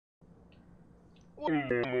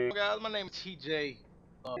Well, guys, my name is TJ.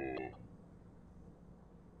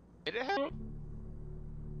 Did it happen?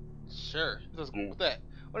 Sure, let's go with that.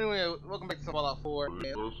 Well, anyway, welcome back to Fallout 4. And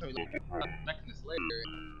back in this later,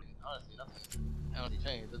 and honestly, nothing honestly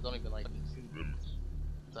changed. There's only been like 2 minutes.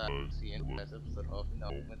 So I see in the last episode of, you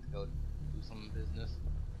know, went to go do some business,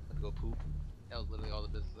 went to go poop. That was literally all the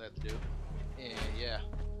business I had to do. And yeah,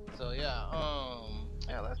 so yeah,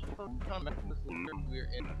 let's come back to this layer. We're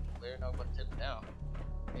in the layer now, about to take it down.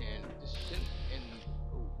 And this shit in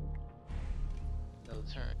another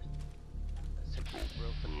turn. Let's take this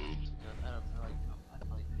real quick because I don't feel like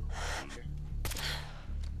doing here.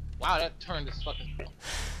 Wow, that turned is fucking.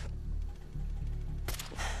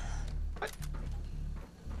 What?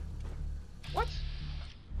 What?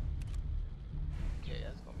 Okay,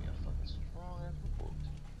 that's gonna be a fucking strong ass report.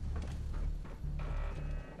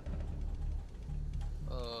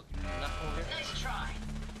 Not over here. Nice try.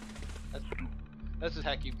 Let's just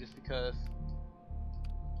hack you just because.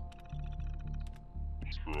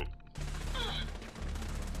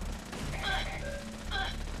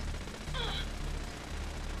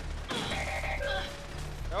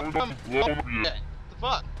 What the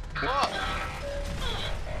fuck? Fuck!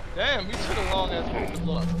 Damn, you took a long ass time to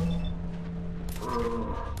blow up.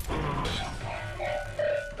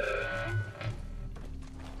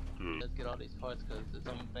 Let's get all these parts because there's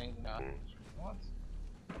some things I want.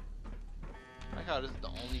 I like how this is the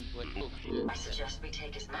only way. I suggest we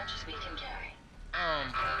take as much as we can carry.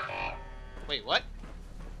 Wait, what?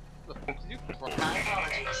 The fuck did you come from? My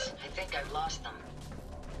apologies. I think I've lost them.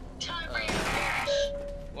 Time for you to finish.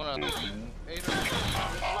 Wanna We've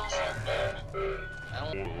lost them. I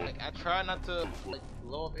don't like. I try not to like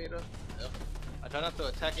blow up Ada. Yep. I try not to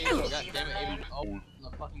attack Ada. God damn it, Ada all in the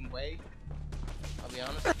fucking way. I'll be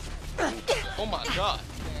honest. Oh my god.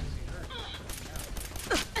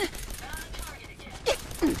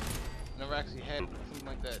 Never actually had something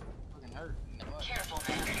like that fucking hurt. Careful,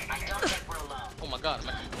 man. I don't think we're alone. Oh my god, I'm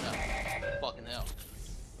actually gonna die. Fucking hell.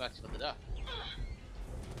 I'm actually about to die.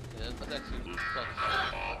 Yeah, that's actually fucking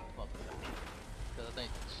fuck. Because I think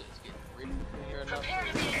shit is getting ready here enough. Prepare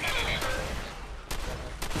to be ignited.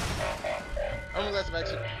 I'm glad I've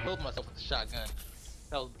actually killed myself with the shotgun.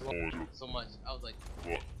 That was blowing so much. I was like,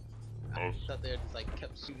 I sat there just like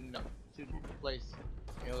kept shooting place.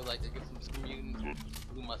 You know, like to get some mutants,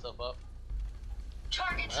 blew myself up.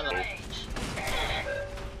 Targets in range.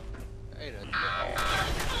 Hey,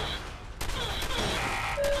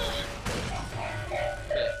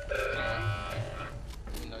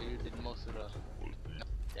 you know, you did most of the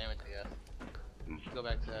damage, I guess. Let's go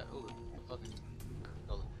back to that. Ooh, fucking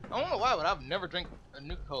cola. I don't know why, but I've never drank a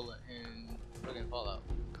new cola in fucking Fallout.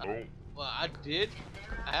 Well, I did.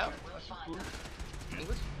 I have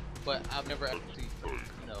English, but I've never actually,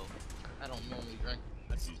 you know, I don't normally drink.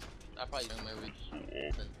 I probably drink every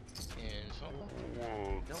often. And so,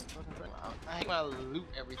 don't fucking drink. I hate when I loot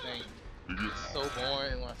everything. It's so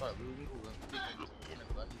boring when I start looting.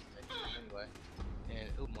 Anyway, and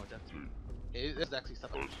ooh, more death. It's actually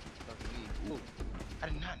stuff I fucking need. Ooh, I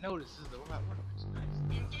did not know this is the robot workers.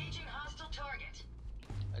 Engaging hostile target.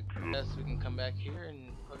 I guess we can come back here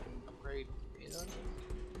and fucking upgrade. You know?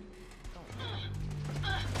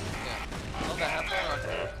 Yeah. Oh, that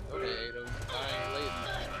happened. Okay, those dying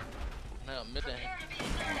ladies. Now, Mr.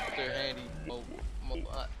 Handy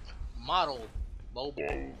model.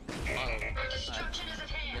 Destruction is at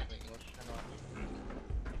hand.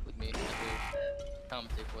 With me, I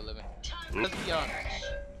commentate for a living. Let's be honest.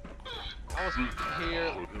 I was here.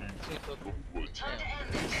 Time to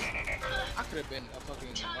end this. I could have been a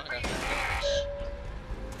fucking Minecraft.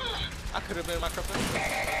 I could have been Minecraft.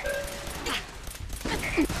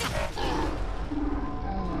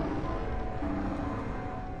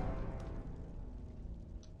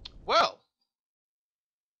 Well,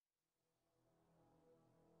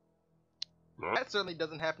 that certainly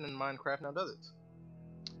doesn't happen in Minecraft now, does it?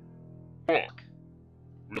 Fuck.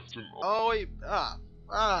 Oh wait,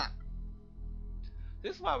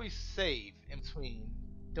 This is why we save in between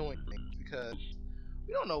doing things, because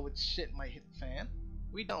we don't know what shit might hit the fan.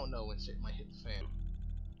 We don't know when shit might hit the fan.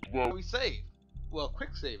 Well, We save. Well,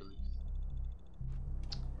 quick save at least.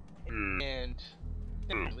 And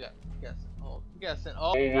we got sent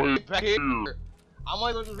all the way back here. I might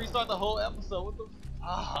as well just restart the whole episode.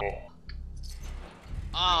 What the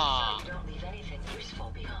You don't leave anything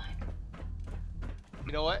useful behind.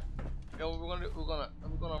 You know what? You know what we're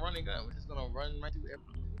gonna run again. We're just gonna run right through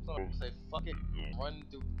everything. We're gonna say fuck it, run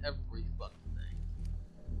through every fucking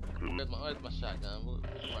thing. Where's my shotgun? We're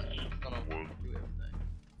running. We're gonna run through everything.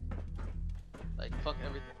 Like fuck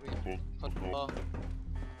everything. Fuck the ball.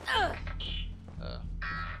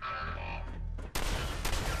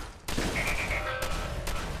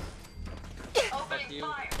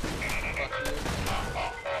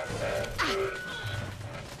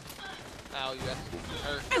 how you actually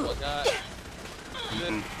hurt. Oh my god.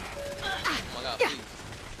 Good. Oh my god, please.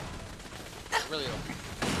 Really don't.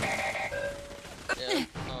 Yeah,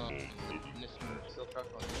 still truck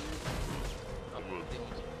on you. I'm dealing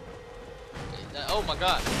with oh my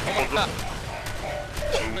god! Oh my god!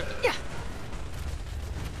 Yeah.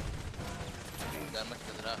 Gotta mess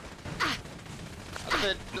it up.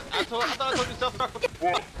 I thought I told you self truck.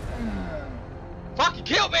 Fuck, you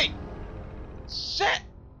killed me! Shit!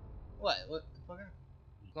 What? What the fuck?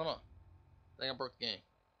 What's going on? I think I broke the game.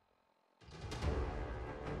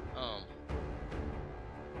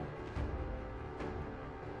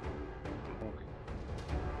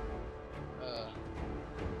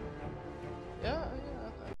 Yeah.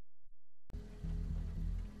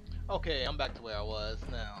 Okay, I'm back to where I was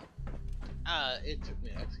now. It took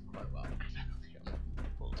me actually quite a while. It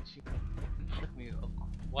took me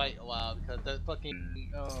quite a while because that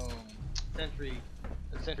fucking the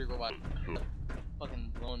sentry robot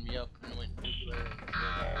fucking blowing me up and went nuclear.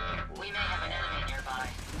 We may have an enemy nearby.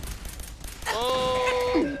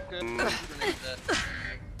 Oh, good.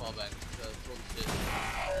 Fall back. Holy shit.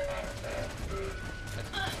 That's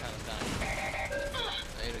kind of dying.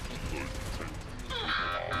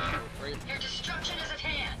 Your destruction is at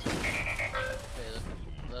hand. Okay, let's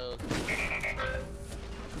load.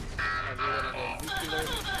 I really want to go nuclear. I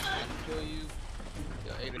can kill you.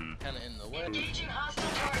 Yo, Ada kind of in the way. Engaging hostile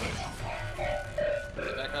targets.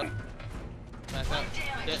 Okay, back up. Back up.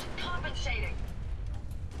 Shit. Compensating.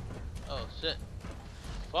 Oh shit.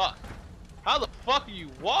 Fuck. How the fuck are you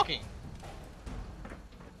walking?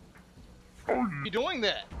 How are you doing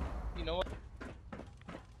that? You know what?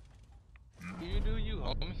 You do you,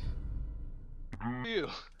 homie. You.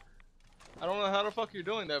 I don't know how the fuck you're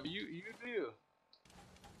doing that, but you do you.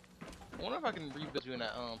 I wonder if I can rebuild you in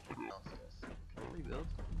that downstairs. Can I rebuild?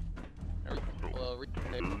 Well,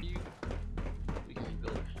 rebuild you. We can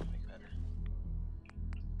rebuild it. Make better.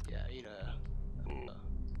 Yeah, eat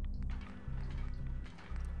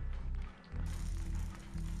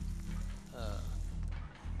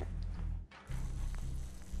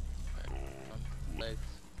legs.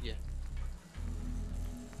 Yeah.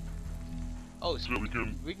 Oh, so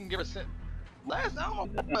we can give her sent. Last I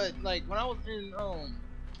don't know what, like when I was in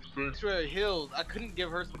Strawberry Hills, I couldn't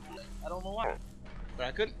give her some. I don't know why, but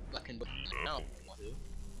I couldn't. I can do it now. If I want to. Do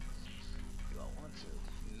I want to?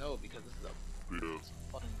 No, because this is a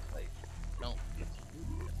fucking like don't get to do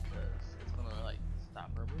this because it's gonna like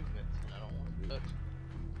stop her movements, and I don't want to do that.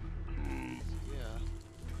 Yeah,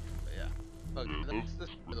 but yeah. Fuck, that's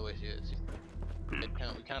the way she is. We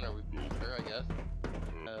kind of removed her, I guess.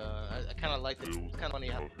 I kind of like it. It's kind of funny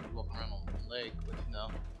how you walk around on one leg, but you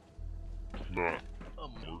know.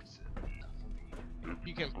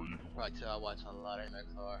 You can probably tell I watch a lot of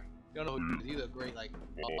MXR. You don't know who he is. He's a great like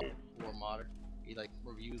war modder. He like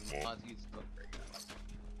reviews mods. He's so great.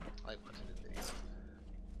 I like watching his videos.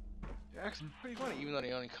 They're actually pretty funny, even though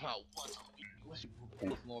they only come out once a week. Wish you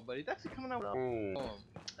post more, but he's actually coming out with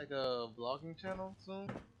like a vlogging channel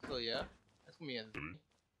soon. So yeah, that's gonna be interesting.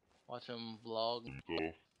 Watch him vlog and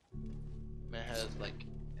stuff. Man has like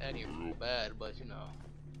Eddie real bad, but you know,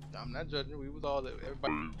 I'm not judging. We was all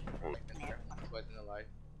everybody like in there, in their life.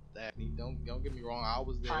 That don't get me wrong. I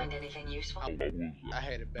was there. Find anything useful? I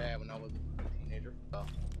had it bad when I was a teenager. So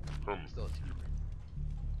I'm still a teenager,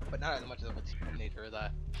 but not as much of a teenager as I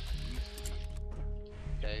used to be.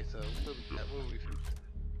 Okay, so what were we for?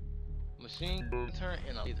 Machine turn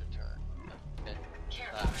and a laser turn. Okay.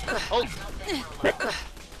 Oh.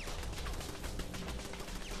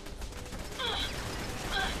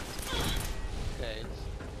 Okay,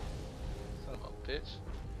 son of a bitch.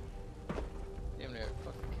 Damn near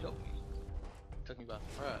fucking killed me. Took me by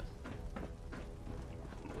surprise.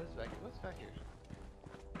 What's back here?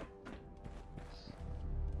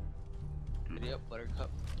 Giddy up,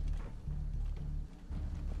 buttercup.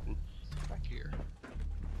 What's back here?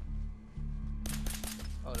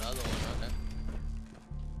 Oh, the other one,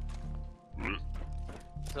 okay.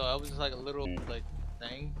 So I was just like a little like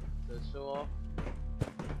thing to show off.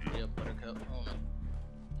 Yeah, buttercup. Oh no.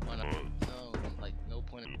 Why not? No, like no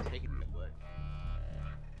point in taking it, but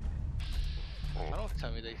I don't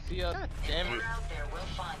tell me they see us. God damn it. Out there,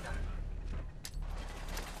 we'll find them.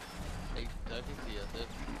 They definitely see us.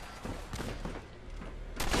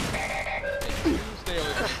 Hey, you stay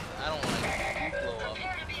away from me. I don't like it. You blow up.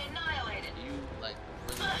 Prepare to be annihilated. You like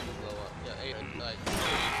really do blow up. Yeah, hey, like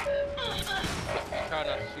try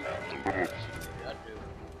not to shoot. I do.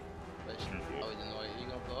 But she always annoyed. You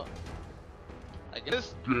gonna blow up? Like in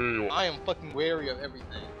this game, I am fucking wary of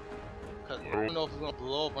everything. Cause I don't know if it's gonna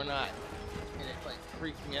blow up or not. And it like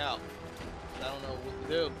freaks me out. I don't know what to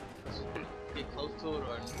do. get close to it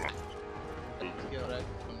or skill that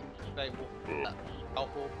valuable.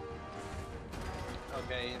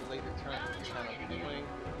 Okay, laser turn kind of doing.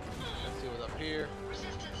 Let's see what's up here.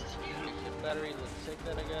 Shift battery, let's take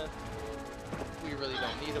that I guess. We really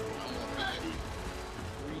don't need it, but I'm gonna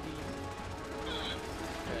greedy.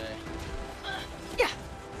 Okay.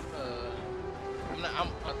 I'm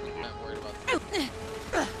honestly not worried about that.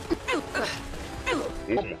 Oh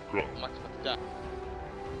my god. I'm not about to die.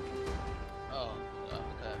 Oh,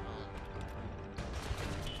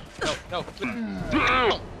 okay. No,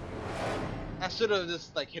 Damn! I should have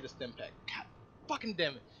just like hit a stim pack. God fucking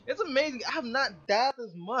damn it. It's amazing. I have not died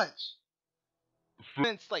as much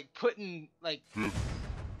since like putting like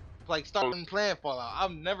starting playing Fallout.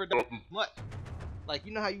 I've never done as much. Like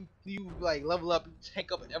you know how you like level up, you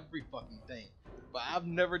tank up every fucking thing. But I've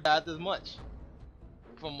never died this much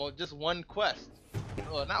from just one quest.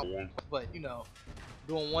 Well, not one, but you know,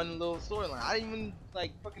 doing one little storyline. I didn't even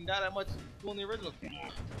like fucking die that much doing the original.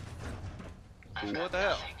 So what the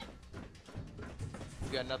hell?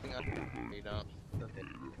 You got nothing on you don't. Okay.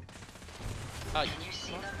 Can you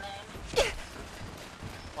see them, man?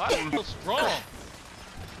 Why are you so strong?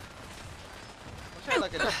 I'm trying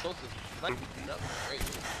like an explosive. That was great.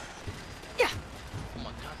 Yeah. Oh my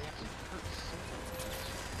god, they actually hurt so much.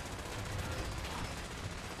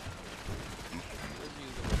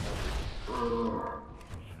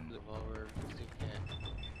 Revolver, see if we can.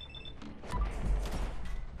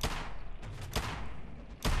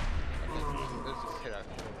 Let's just hit our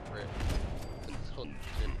rip.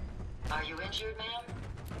 Are you injured, ma'am?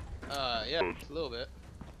 Yeah, just a little bit.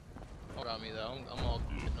 Don't got me though. I'm all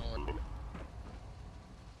good. Don't worry.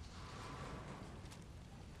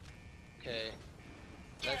 Okay.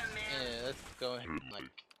 Let's go ahead and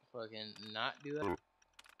like fucking not do that.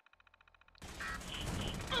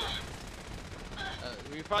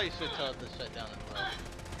 We probably should tell it to shut down as well.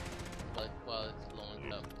 Like while it's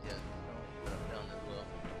blowing up. Yeah, shut it down as well.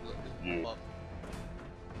 Look, just off.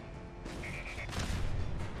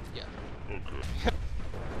 Yeah. Okay.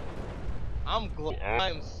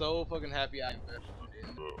 I'm so fucking happy I invested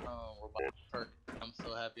in robot perk. I'm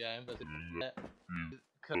so happy I invested in that.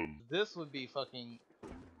 Cause this would be fucking.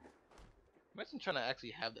 Imagine trying to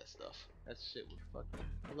actually have that stuff. That shit would fucking.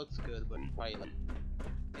 It looks good, but probably like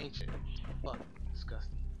ancient. Fuck,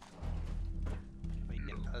 disgusting. But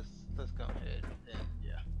yeah, let's go ahead and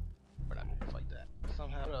yeah, we're not gonna fight that.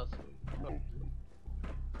 Somehow, what else?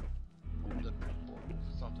 Look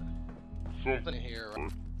for something. Something in here,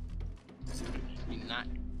 right?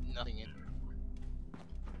 Nothing in.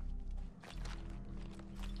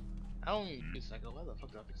 I don't even use cycle. Why the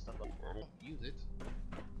fuck do I pick stuff up? I don't use it.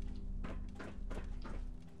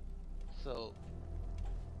 So,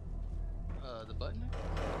 the button?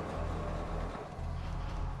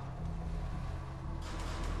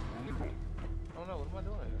 Oh no, what am I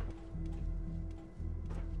doing here?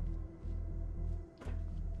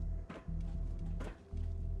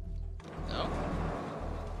 No?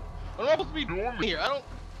 What am I supposed to be doing here? I don't.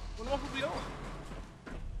 What am I supposed to be doing?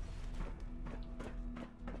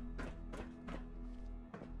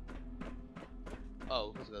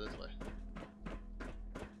 Oh, let's go this way.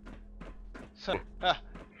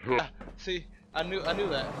 See, I knew that. I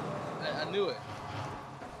knew it.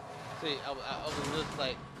 See, I was just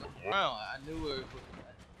like around. I knew it was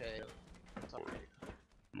okay. Sorry.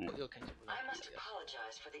 I must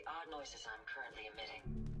apologize for the odd noises I'm currently emitting.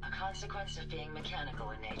 A consequence of being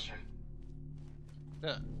mechanical in nature.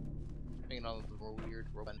 Yeah. Making all of the weird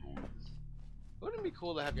robot noises. Wouldn't it be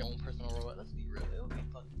cool to have your own personal robot? Let's be real. It would be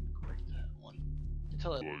fucking great to have one.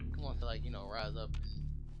 Until it wants to like, you know, rise up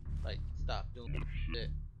and like stop doing shit.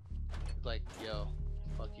 It's like, yo,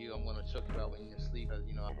 fuck you, I'm gonna choke you out when you sleep because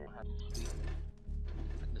you know I don't have to sleep.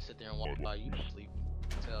 I can just sit there and watch while you sleep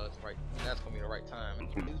until it's right. And that's gonna be the right time.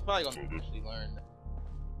 He's probably gonna actually learn that,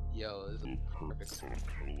 yo, this is a perfect time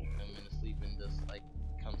for him to sleep and just like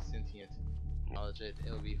become sentient. Knowledge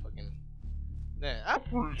it'll be fucking. Man,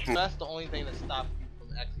 that's the only thing that stops you from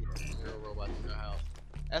actually having real robots in your house.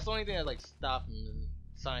 That's the only thing that like stopping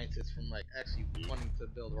scientists from like actually wanting to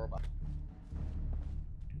build robots.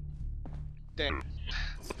 Damn,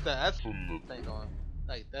 that's something to think on.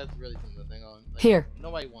 Like that's really something to think on. Like, Here.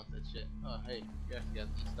 Nobody wants that shit. Oh hey, you actually got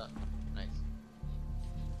some stuff. Nice.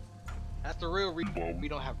 That's the real reason we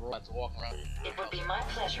don't have robots walking around. It would be my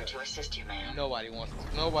pleasure to assist you, ma'am. Nobody wants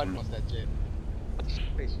that shit.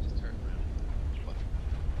 Face just turned around.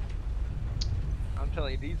 I'm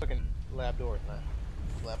telling you, these fucking lab doors, man.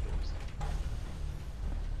 Lab doors.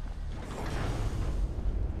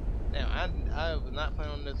 Damn, I was not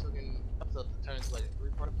planning on this fucking episode to turn into like a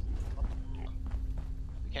 3-part.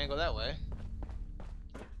 We can't go that way.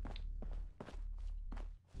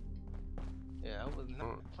 I was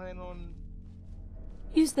not planning on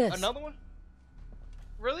Use this. another one.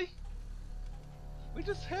 Really? We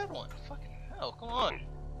just had one. Fucking hell, come on.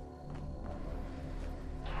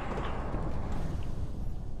 I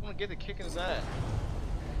wanna get the kick in his ass.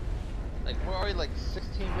 Like, we're already like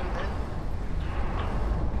 16 minutes in.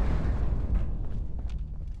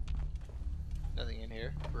 Nothing in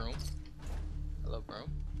here. Broom. I love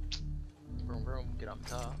broom. Broom, broom, get off the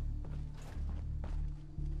top.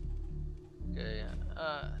 Okay, do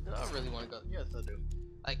I really want to go? Yes, I do.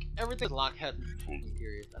 Like, everything's locked has me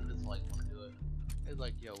curious. I just like want to do it. It's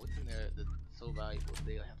like, yo, what's in there that's so valuable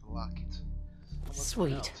they have to lock it?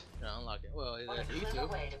 Sweet. No, unlock it. Well, What a it's easy clever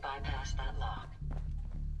to. way to bypass that lock.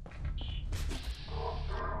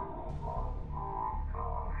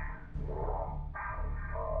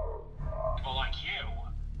 People like you.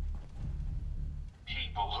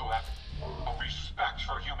 People who have no respect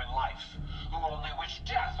for human life, who only wish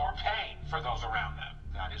death or pain for those around them.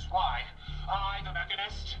 That is why I, the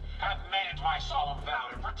Mechanist, have made it my solemn vow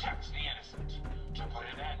to protect the innocent, to put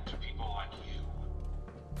an end to people like you.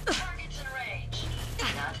 Targets in range.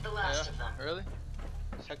 Not the last of them. Really?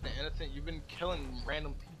 Check the innocent. You've been killing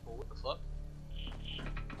random people. What the fuck?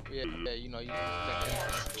 Yeah, you know, you protect the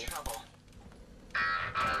innocent people. Trouble.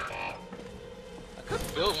 I could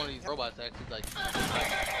build one of these robots actually, like,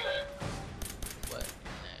 but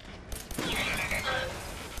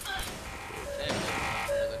nah.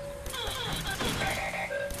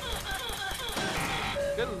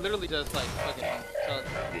 You could literally just like fucking tell it.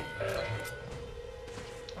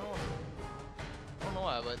 I don't know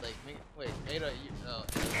why, but like, wait, Ada, you, oh,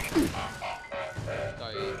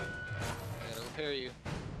 sorry, Ada. I gotta repair you.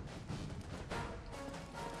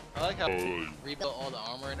 I like how we rebuilt all the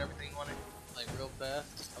armor and everything on it, like real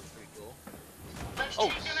fast. That was pretty cool. Let's Oh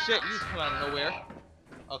take them shit, out. you just come out of nowhere.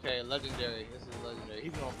 Okay, legendary. This is legendary.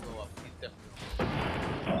 He's gonna blow up. He's definitely gonna blow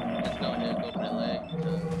up. Let's go ahead, go for that leg. And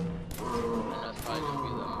that's probably gonna be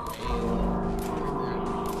the main.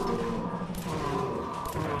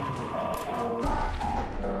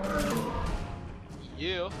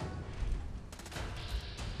 Yeah.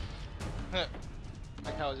 Huh.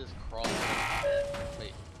 Like how it just crawls.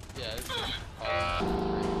 Wait. Yeah, it's just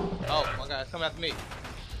crawling. Oh my god, it's coming after me.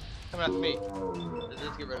 Coming after me. Let's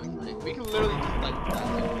just get rid of it. Like, we can literally just like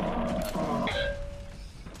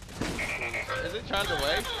is it trying to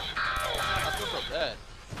away? I feel so bad.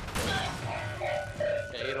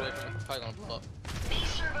 Okay, get away from me. It's probably gonna blow up. These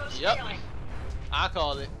servos Yep. failing. I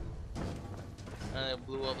called it. And it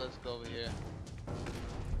blew up. Let's go over here.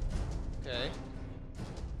 Okay.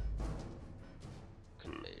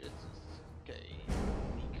 Okay.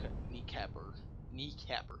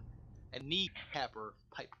 Kneecapper. A kneecapper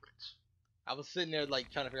pipe wrench. I was sitting there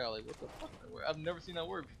like trying to figure out like what the fuck is that word? I've never seen that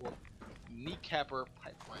word before. Kneecapper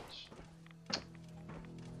pipe wrench.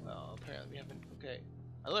 Well, apparently we haven't. Okay.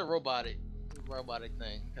 Another robotic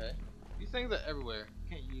thing. Okay. These things are everywhere. You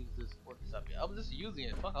can't use this workshop yet. I was just using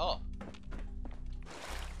it. Fuck off.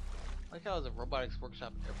 Like how is a robotics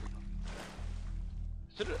workshop everywhere?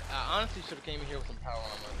 I honestly should have came in here with some power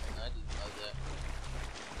armor, and I just realized that.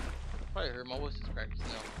 Probably heard my voice is cracked now,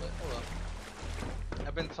 but oh well.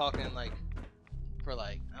 I've been talking like for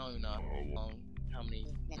like I don't even know how many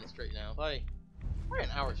minutes straight now. Probably an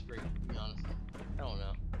hour straight, to be honest. I don't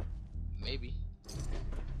know. Maybe.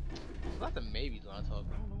 There's lots of maybes when I talk.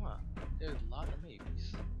 I don't know why. There's lots of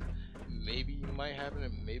maybes. Maybe you might happen,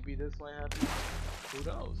 and maybe this might happen. Who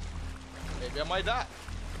knows? Maybe I might die.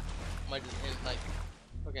 Might just end like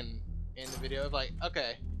fucking end the video. If like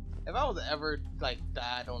okay, if I was ever like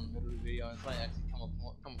died on the middle of the video and somebody actually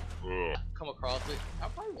come across it, I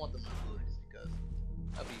probably want them to do it just because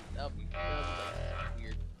that'd be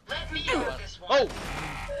weird. Let me out this one. Oh,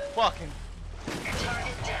 fucking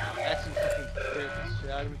Target down. actually fucking scared the shit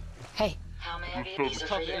out of me. Hey. How may I be a pizza for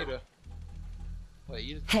Talk to you? Ada. Wait,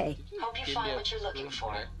 you just Hey. did you Hope you give find me a what you're looking screw?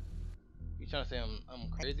 for. Okay. You trying to say I'm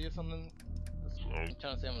crazy or something? You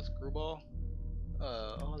trying to say I'm a screwball?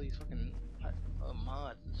 All these fucking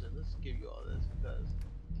mods and shit. Let's give you all this because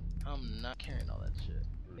I'm not carrying all that shit.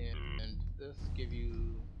 And this give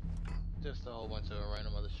you just a whole bunch of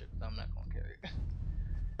random other shit because I'm not gonna carry it.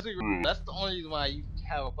 That's the only reason why you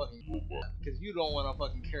have a fucking robot, because you don't want to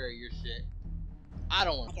fucking carry your shit. I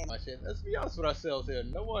don't want to carry my shit. Let's be honest with ourselves here.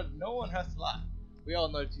 No one has to lie. We all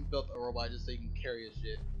know that you built a robot just so you can carry your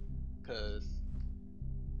shit. Cause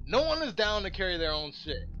no one is down to carry their own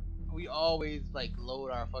shit. We always like load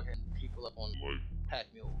our fucking people up on pack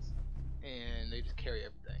mules, and they just carry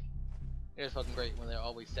everything. It's fucking great when they're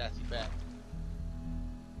always sassy back.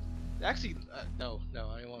 Actually, no,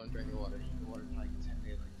 I didn't want to drink your water. Your water's like 10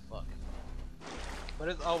 days, like fuck. But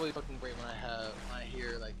it's always fucking great when I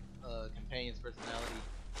hear like companion's personality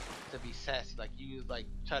to be sassy. Like you like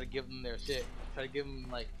try to give them their shit, try to give them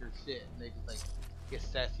like your shit, and they just like get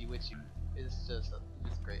sassy with you. It's just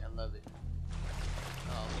great. I love it.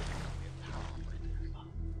 Oh,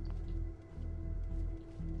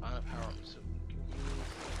 find a power up so we can use.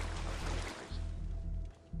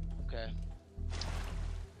 Okay.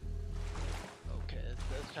 Okay,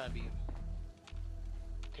 let's try to be.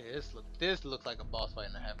 Okay, this looks like a boss fight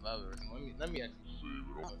and a half I've ever seen. Let me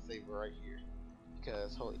actually save it right here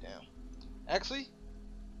because holy damn. Actually,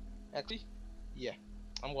 yeah,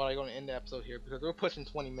 I'm gonna end the episode here because we're pushing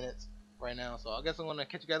 20 minutes right now. So I guess I'm gonna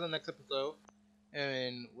catch you guys in the next episode,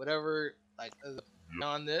 and whatever like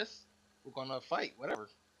beyond this, we're gonna fight whatever.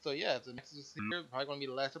 So yeah, the next is here probably gonna be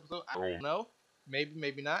the last episode. I don't know,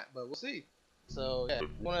 maybe not, but we'll see. So yeah, if you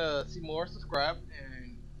wanna see more, subscribe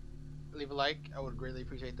and leave a like. I would greatly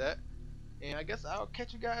appreciate that. And I guess I'll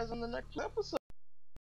catch you guys on the next episode.